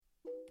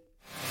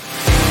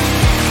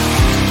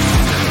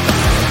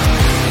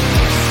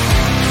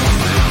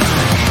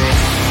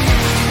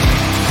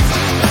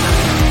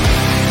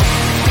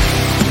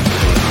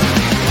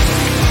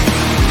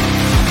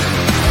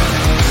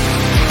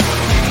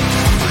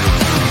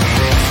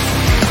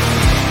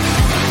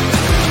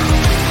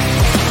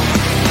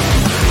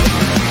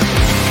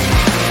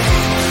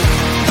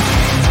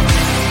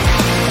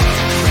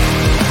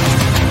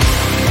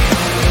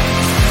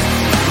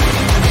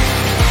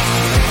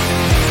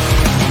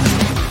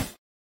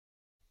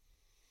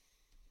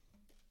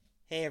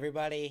Hey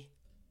everybody,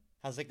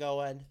 how's it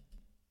going?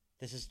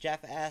 This is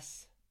Jeff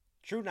S.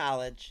 True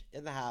Knowledge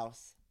in the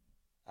house,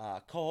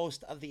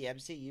 co-host of the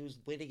MCU's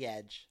Bleeding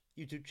Edge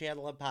YouTube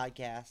channel and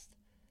podcast,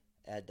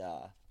 and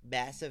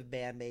massive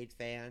Man-Made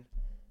fan.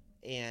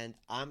 And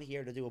I'm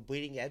here to do a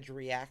Bleeding Edge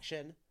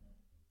reaction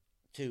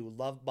to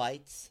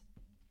Lovebites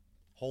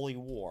Holy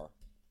War.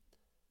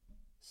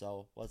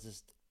 So let's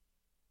just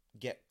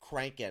get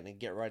cranking and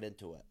get right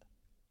into it.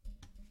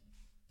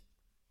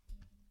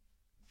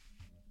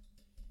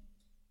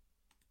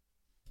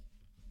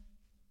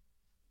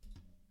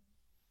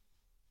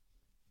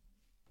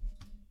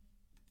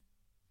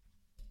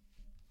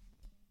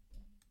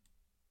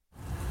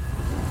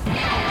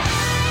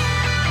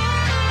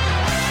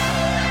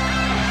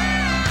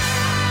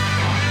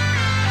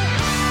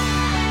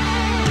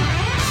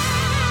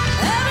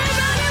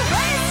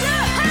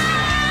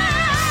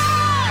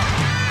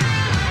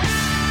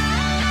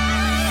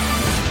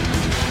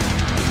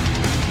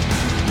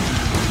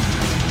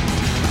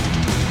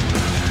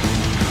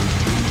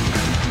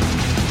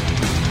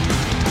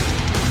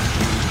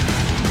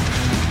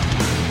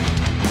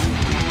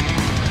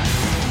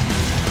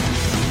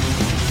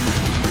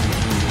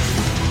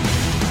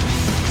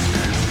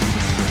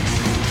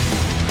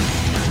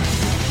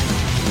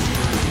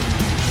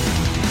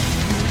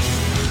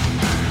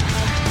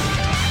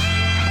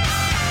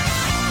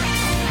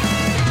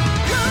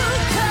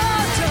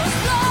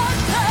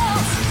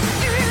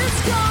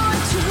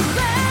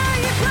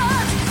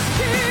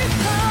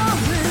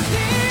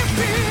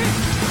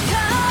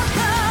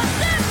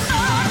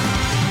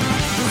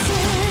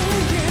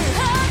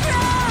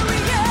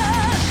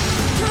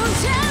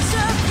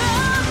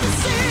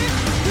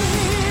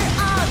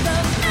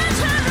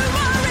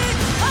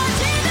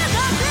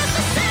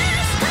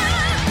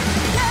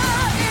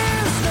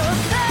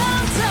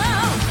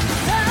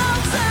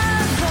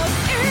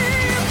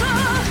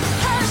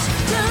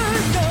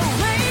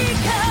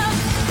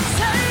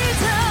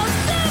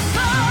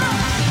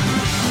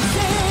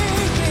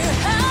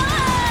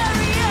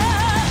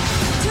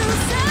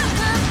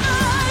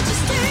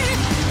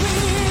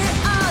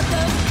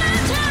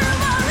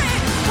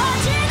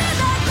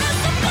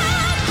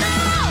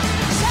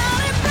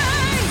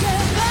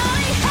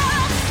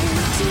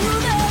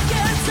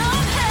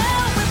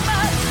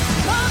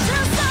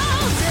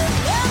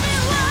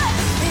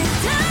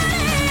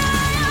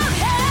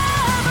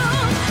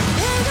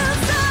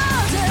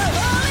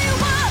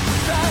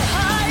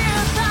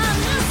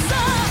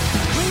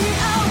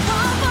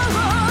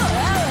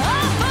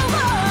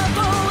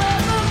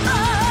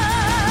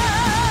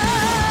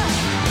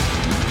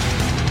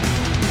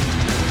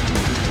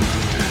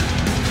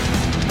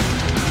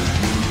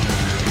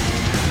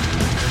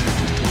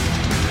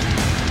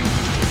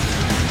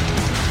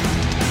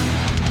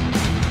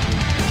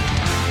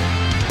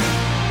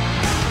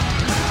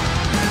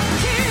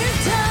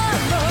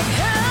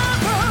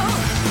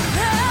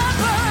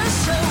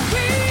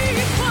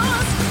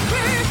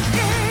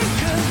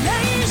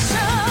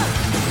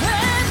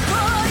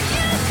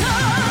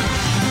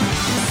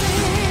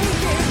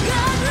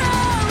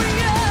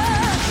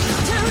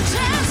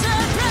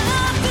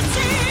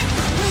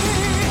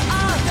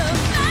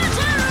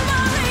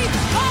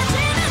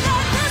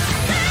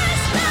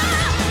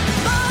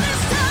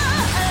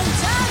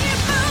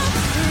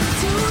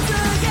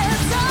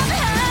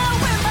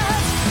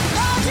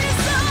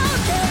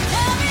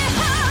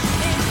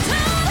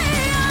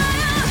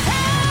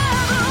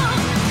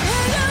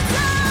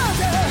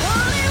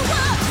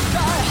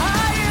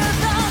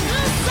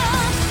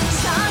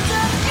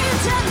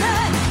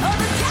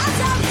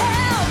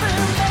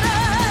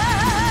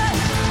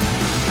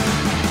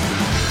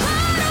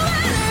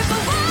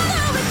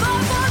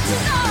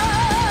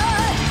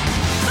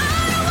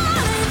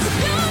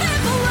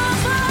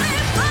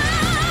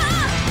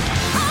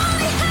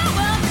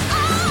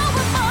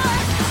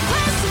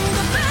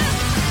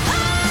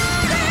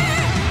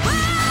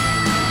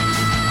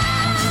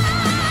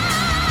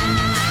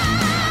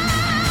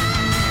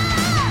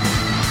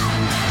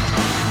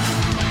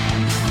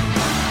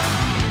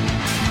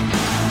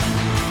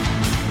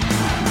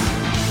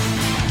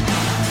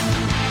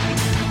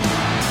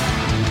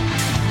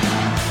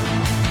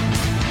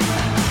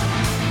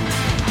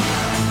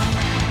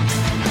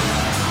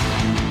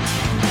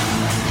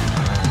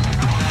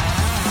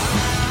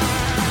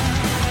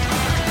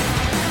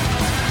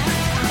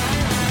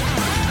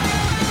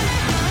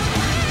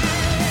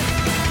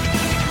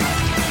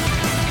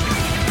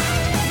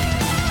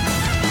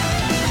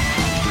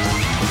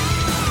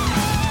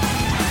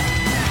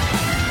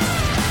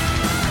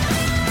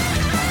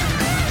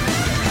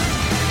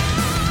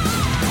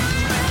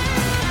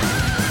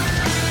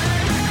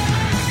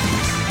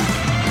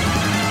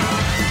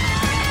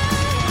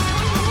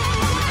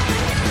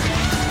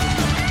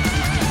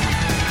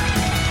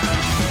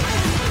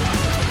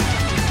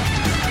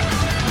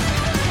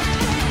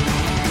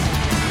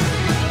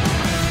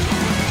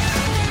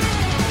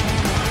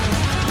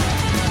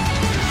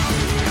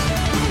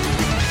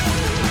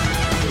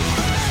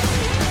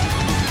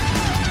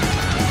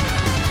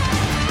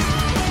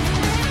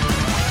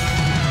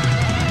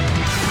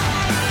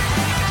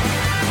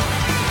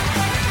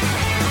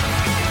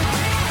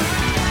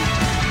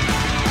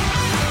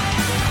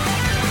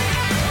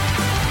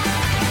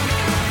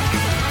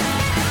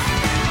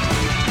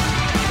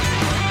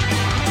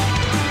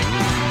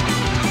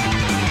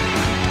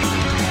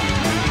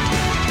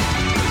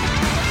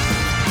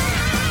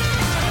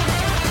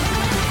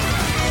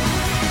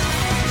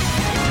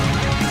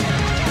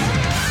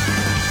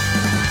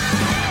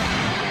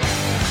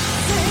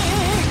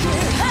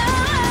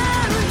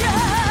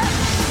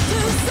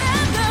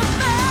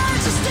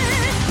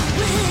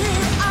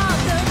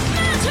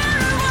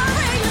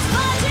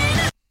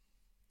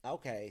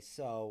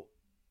 So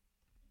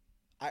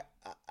I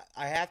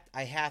I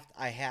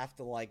have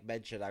to like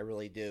mention, I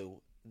really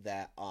do,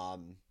 that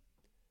the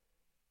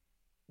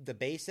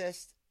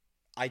bassist,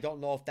 I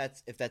don't know if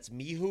that's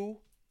Miho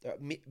or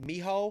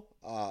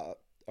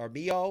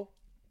Mio.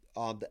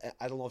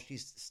 I don't know if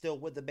she's still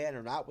with the band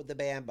or not with the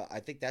band, but I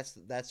think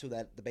that's who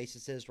that the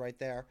bassist is right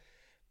there.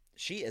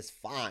 She is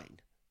fine.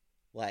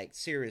 Like,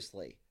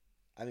 seriously.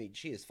 I mean,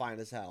 she is fine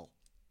as hell.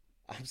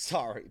 I'm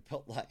sorry,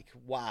 but like,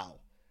 wow.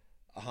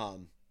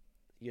 Um,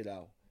 you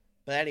know.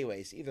 But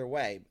anyways, either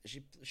way,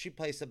 she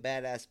plays some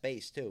badass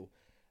bass too.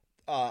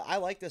 I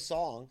like this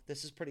song.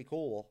 This is pretty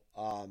cool.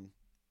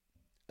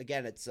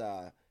 Again, it's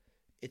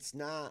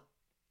not.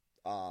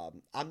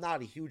 I'm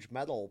not a huge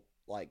metal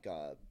like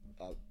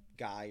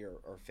guy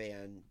or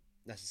fan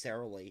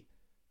necessarily.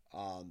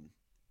 Um,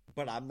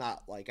 but I'm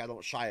not like, I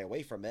don't shy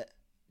away from it.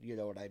 You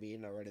know what I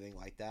mean, or anything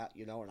like that.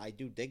 You know, and I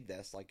do dig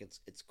this. Like,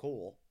 it's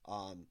cool.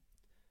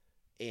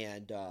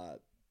 And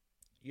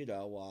you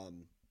know,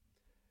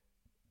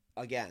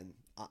 again,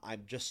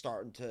 I'm just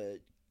starting to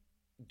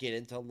get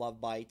into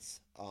Lovebites.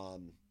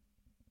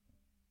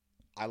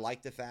 I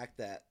like the fact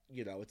that,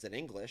 you know, it's in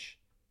English.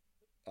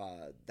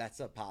 That's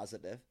a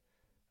positive.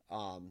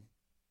 Um,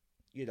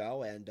 you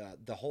know, and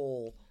the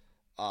whole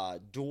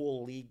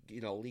dual lead,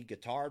 you know, lead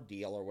guitar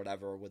deal or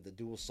whatever with the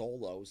dual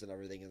solos and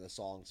everything in the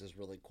songs is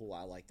really cool.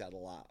 I like that a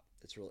lot.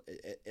 It's really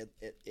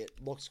it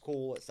looks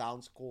cool. It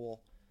sounds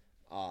cool.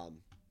 Um,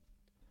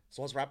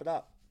 so let's wrap it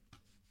up.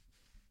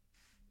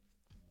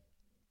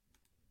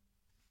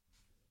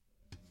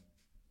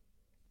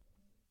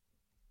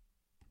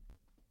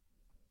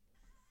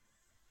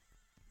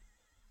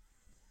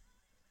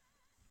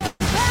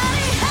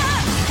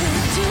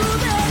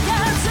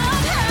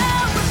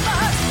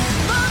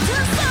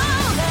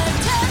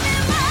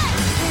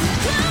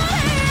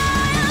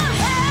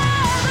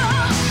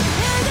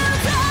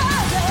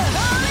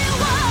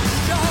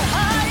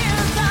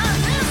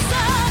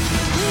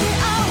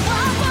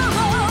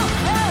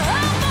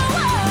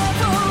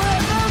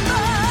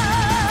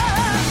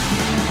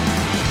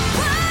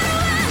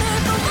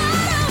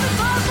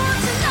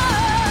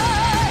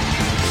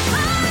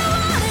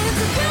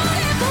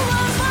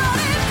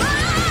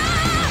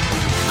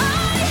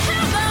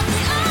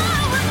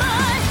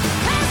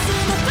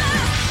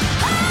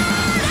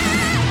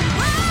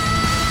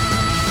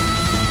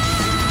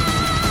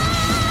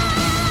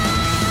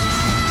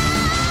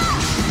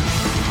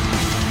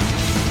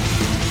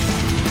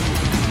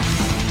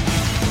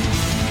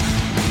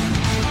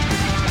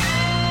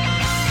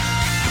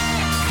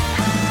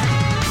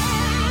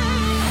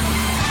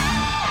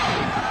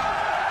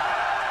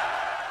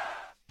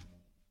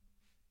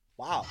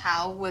 Wow.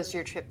 How was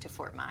your trip to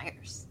Fort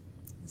Myers?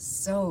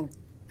 So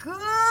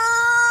good.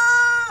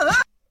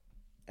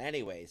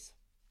 Anyways,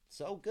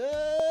 so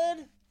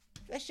good.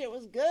 That shit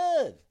was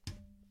good.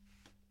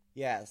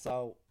 Yeah,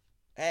 so,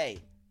 hey,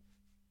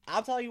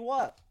 I'll tell you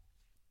what.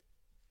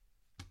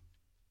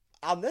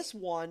 On this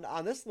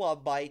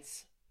Love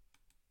Bites,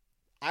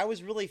 I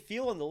was really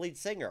feeling the lead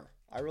singer.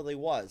 I really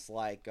was.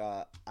 Like,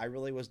 I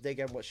really was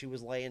digging what she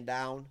was laying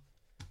down.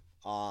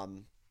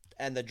 Um,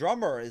 and the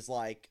drummer is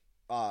like,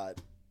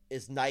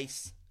 is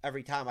nice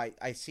every time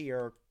I see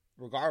her,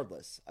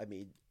 regardless. I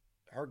mean,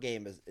 her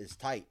game is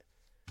tight.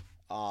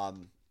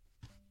 Um,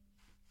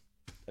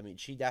 I mean,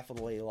 she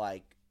definitely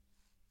like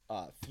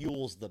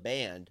fuels the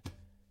band.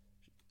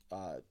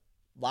 A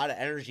lot of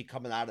energy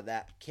coming out of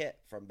that kit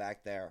from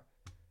back there.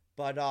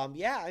 But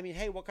yeah, I mean,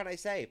 hey, what can I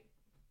say?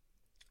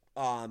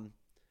 Um,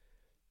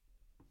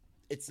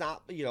 it's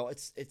not, you know,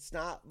 it's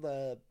not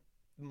the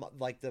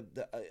like the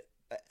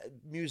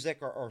music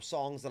or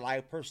songs that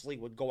I personally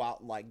would go out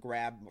and like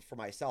grab for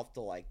myself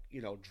to like,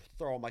 you know,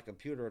 throw on my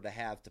computer to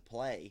have to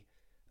play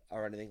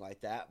or anything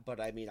like that. But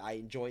I mean, I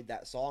enjoyed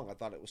that song. I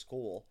thought it was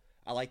cool.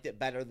 I liked it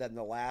better than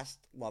the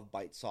last Love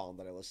Bite song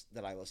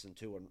that I listened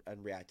to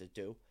and reacted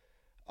to.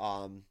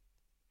 Um,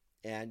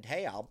 and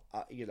hey, I'll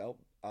you know,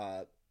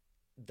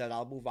 then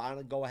I'll move on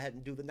and go ahead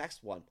and do the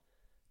next one.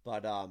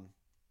 But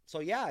so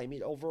yeah, I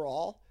mean,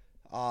 overall,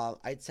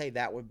 I'd say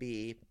that would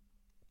be,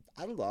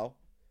 I don't know,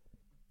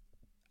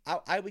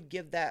 I would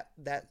give that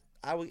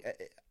I would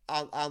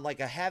on like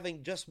a,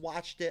 having just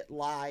watched it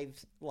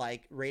live,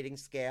 like rating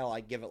scale,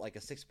 I'd give it like a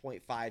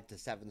 6.5 to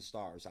 7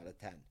 stars out of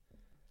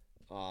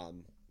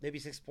 10. Maybe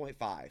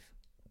 6.5,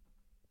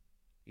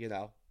 you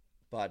know,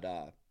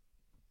 but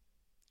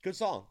good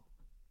song,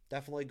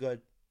 definitely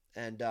good.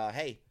 And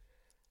hey,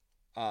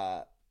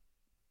 uh,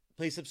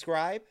 please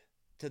subscribe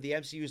to the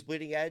MCU's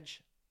Bleeding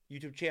Edge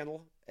YouTube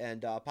channel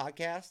and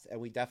podcast, and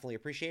we definitely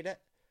appreciate it.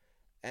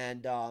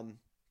 And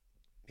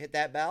hit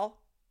that bell,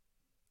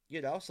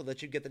 you know, so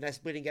that you get the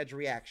next Bleeding Edge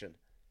reaction.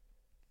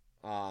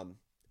 And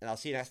I'll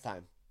see you next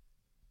time.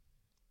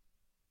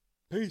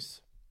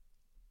 Peace.